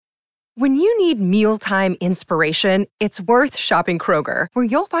When you need mealtime inspiration, it's worth shopping Kroger, where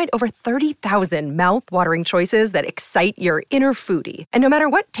you'll find over 30,000 mouth-watering choices that excite your inner foodie. And no matter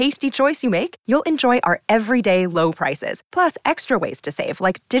what tasty choice you make, you'll enjoy our everyday low prices, plus extra ways to save,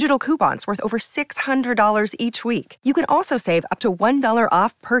 like digital coupons worth over $600 each week. You can also save up to $1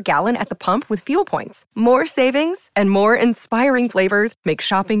 off per gallon at the pump with fuel points. More savings and more inspiring flavors make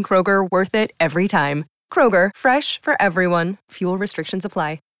shopping Kroger worth it every time. Kroger, fresh for everyone. Fuel restrictions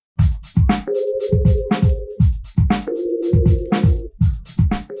apply.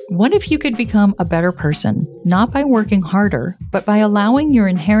 What if you could become a better person, not by working harder, but by allowing your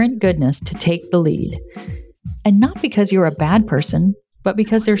inherent goodness to take the lead? And not because you're a bad person, but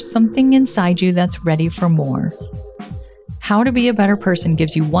because there's something inside you that's ready for more. How to Be a Better Person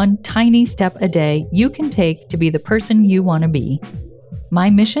gives you one tiny step a day you can take to be the person you want to be. My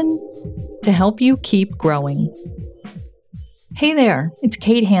mission? To help you keep growing. Hey there, it's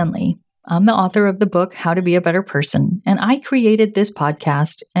Kate Hanley. I'm the author of the book, How to Be a Better Person, and I created this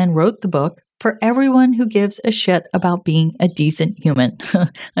podcast and wrote the book for everyone who gives a shit about being a decent human.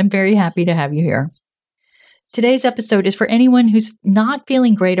 I'm very happy to have you here. Today's episode is for anyone who's not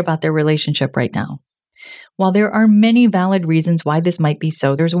feeling great about their relationship right now. While there are many valid reasons why this might be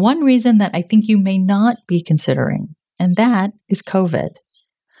so, there's one reason that I think you may not be considering, and that is COVID.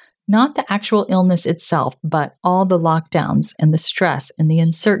 Not the actual illness itself, but all the lockdowns and the stress and the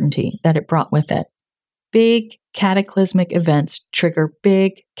uncertainty that it brought with it. Big cataclysmic events trigger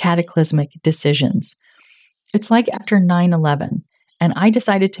big cataclysmic decisions. It's like after 9/11, and I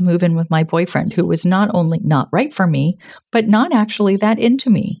decided to move in with my boyfriend, who was not only not right for me, but not actually that into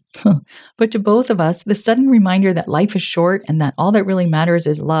me. But to both of us, the sudden reminder that life is short and that all that really matters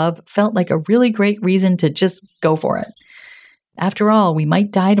is love felt like a really great reason to just go for it. After all, we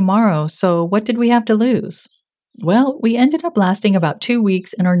might die tomorrow, so what did we have to lose? Well, we ended up lasting about 2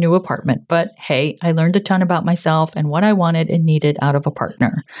 weeks in our new apartment, but hey, I learned a ton about myself and what I wanted and needed out of a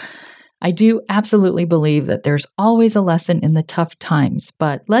partner. I do absolutely believe that there's always a lesson in the tough times,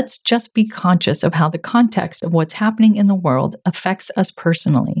 but let's just be conscious of how the context of what's happening in the world affects us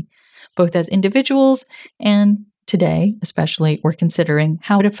personally, both as individuals and today, especially, we're considering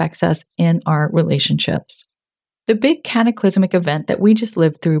how it affects us in our relationships. The big cataclysmic event that we just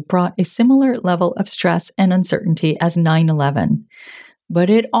lived through brought a similar level of stress and uncertainty as 9/11, but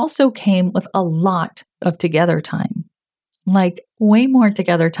it also came with a lot of together time. Like way more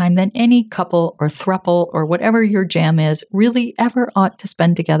together time than any couple or throuple or whatever your jam is really ever ought to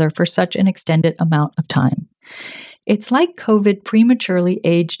spend together for such an extended amount of time. It's like COVID prematurely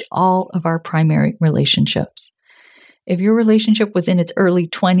aged all of our primary relationships. If your relationship was in its early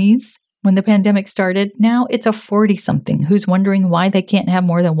 20s, when the pandemic started, now it's a 40-something who's wondering why they can't have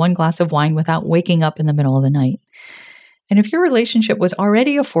more than one glass of wine without waking up in the middle of the night. And if your relationship was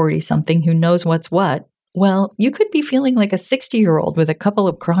already a 40-something who knows what's what, well, you could be feeling like a 60-year-old with a couple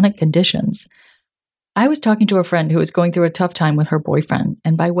of chronic conditions. I was talking to a friend who was going through a tough time with her boyfriend,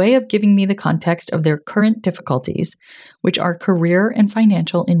 and by way of giving me the context of their current difficulties, which are career and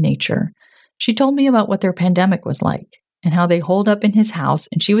financial in nature, she told me about what their pandemic was like. And how they holed up in his house,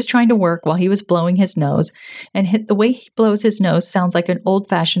 and she was trying to work while he was blowing his nose, and the way he blows his nose sounds like an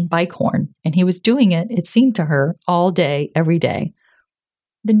old-fashioned bike horn, and he was doing it, it seemed to her, all day, every day.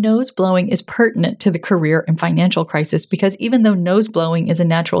 The nose blowing is pertinent to the career and financial crisis because even though nose blowing is a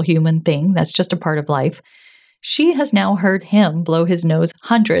natural human thing, that's just a part of life, she has now heard him blow his nose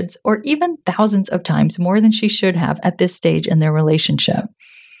hundreds or even thousands of times more than she should have at this stage in their relationship.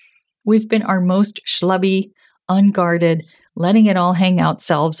 We've been our most schlubby, unguarded, letting it all hang out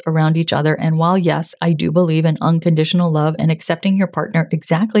selves around each other. And while, yes, I do believe in unconditional love and accepting your partner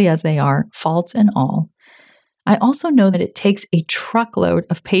exactly as they are, faults and all, I also know that it takes a truckload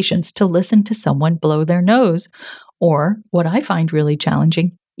of patience to listen to someone blow their nose, or what I find really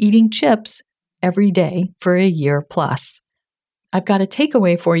challenging, eating chips every day for a year plus. I've got a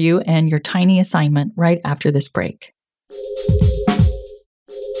takeaway for you and your tiny assignment right after this break.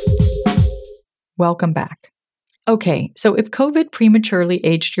 Welcome back. Okay, so if COVID prematurely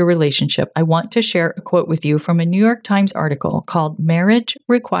aged your relationship, I want to share a quote with you from a New York Times article called Marriage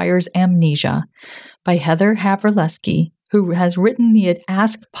Requires Amnesia by Heather Havrilesky, who has written the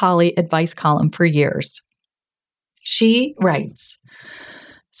Ask Polly advice column for years. She writes,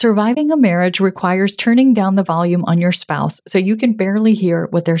 surviving a marriage requires turning down the volume on your spouse so you can barely hear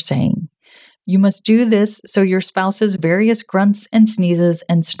what they're saying. You must do this so your spouse's various grunts and sneezes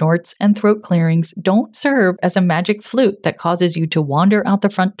and snorts and throat clearings don't serve as a magic flute that causes you to wander out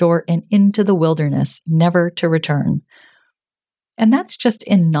the front door and into the wilderness, never to return. And that's just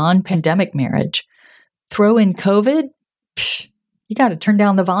in non-pandemic marriage. Throw in COVID, You got to turn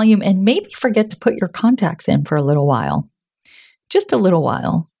down the volume and maybe forget to put your contacts in for a little while. Just a little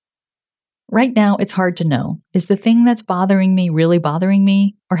while. Right now, it's hard to know. Is the thing that's bothering me really bothering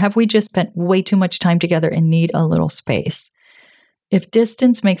me? Or have we just spent way too much time together and need a little space? If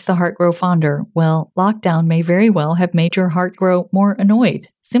distance makes the heart grow fonder, well, lockdown may very well have made your heart grow more annoyed,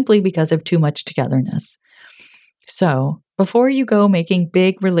 simply because of too much togetherness. So, before you go making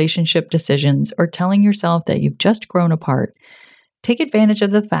big relationship decisions or telling yourself that you've just grown apart, take advantage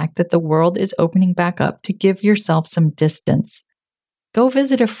of the fact that the world is opening back up to give yourself some distance. Go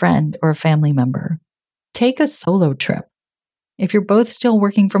visit a friend or a family member. Take a solo trip. If you're both still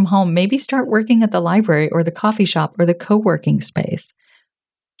working from home, maybe start working at the library or the coffee shop or the co-working space.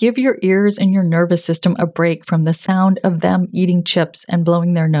 Give your ears and your nervous system a break from the sound of them eating chips and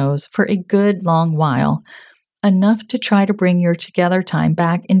blowing their nose for a good long while, enough to try to bring your together time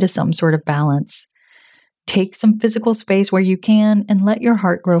back into some sort of balance. Take some physical space where you can and let your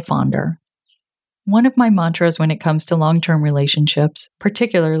heart grow fonder. One of my mantras when it comes to long-term relationships,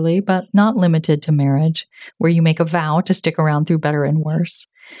 particularly but not limited to marriage, where you make a vow to stick around through better and worse,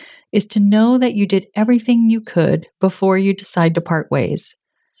 is to know that you did everything you could before you decide to part ways.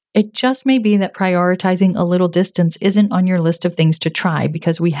 It just may be that prioritizing a little distance isn't on your list of things to try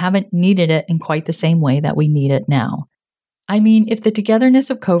because we haven't needed it in quite the same way that we need it now. I mean, if the togetherness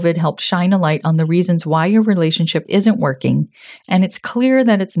of COVID helped shine a light on the reasons why your relationship isn't working, and it's clear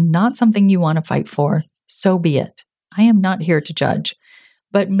that it's not something you want to fight for, so be it. I am not here to judge.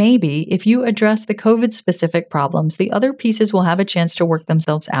 But maybe if you address the COVID-specific problems, the other pieces will have a chance to work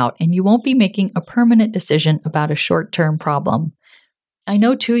themselves out, and you won't be making a permanent decision about a short-term problem. I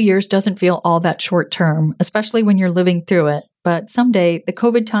know 2 years doesn't feel all that short-term, especially when you're living through it, but someday the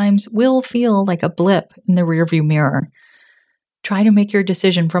COVID times will feel like a blip in the rearview mirror. Try to make your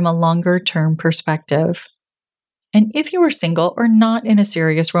decision from a longer-term perspective. And if you are single or not in a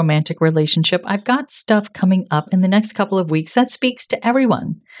serious romantic relationship, I've got stuff coming up in the next couple of weeks that speaks to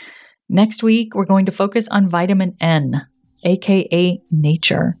everyone. Next week, we're going to focus on vitamin N, aka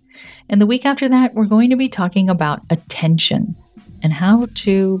nature. And the week after that, we're going to be talking about attention and how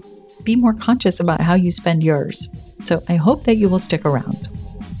to be more conscious about how you spend yours. So I hope that you will stick around.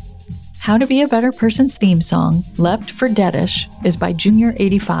 How to Be a Better Person's theme song, Left for Deadish, is by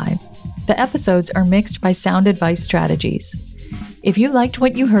Junior85. The episodes are mixed by Sound Advice Strategies. If you liked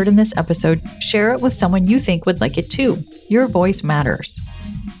what you heard in this episode, share it with someone you think would like it too. Your voice matters.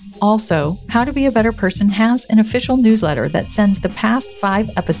 Also, How to Be a Better Person has an official newsletter that sends the past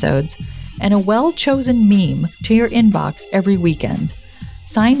 5 episodes and a well-chosen meme to your inbox every weekend.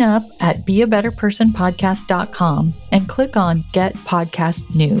 Sign up at beabetterpersonpodcast.com and click on Get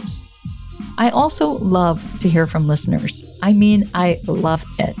Podcast News. I also love to hear from listeners. I mean, I love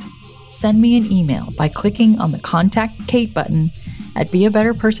it. Send me an email by clicking on the Contact Kate button at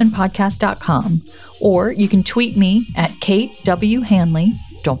beabetterpersonpodcast.com, or you can tweet me at Kate W. Hanley,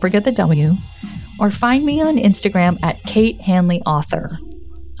 don't forget the W, or find me on Instagram at Kate Hanley Author.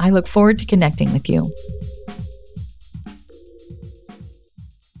 I look forward to connecting with you.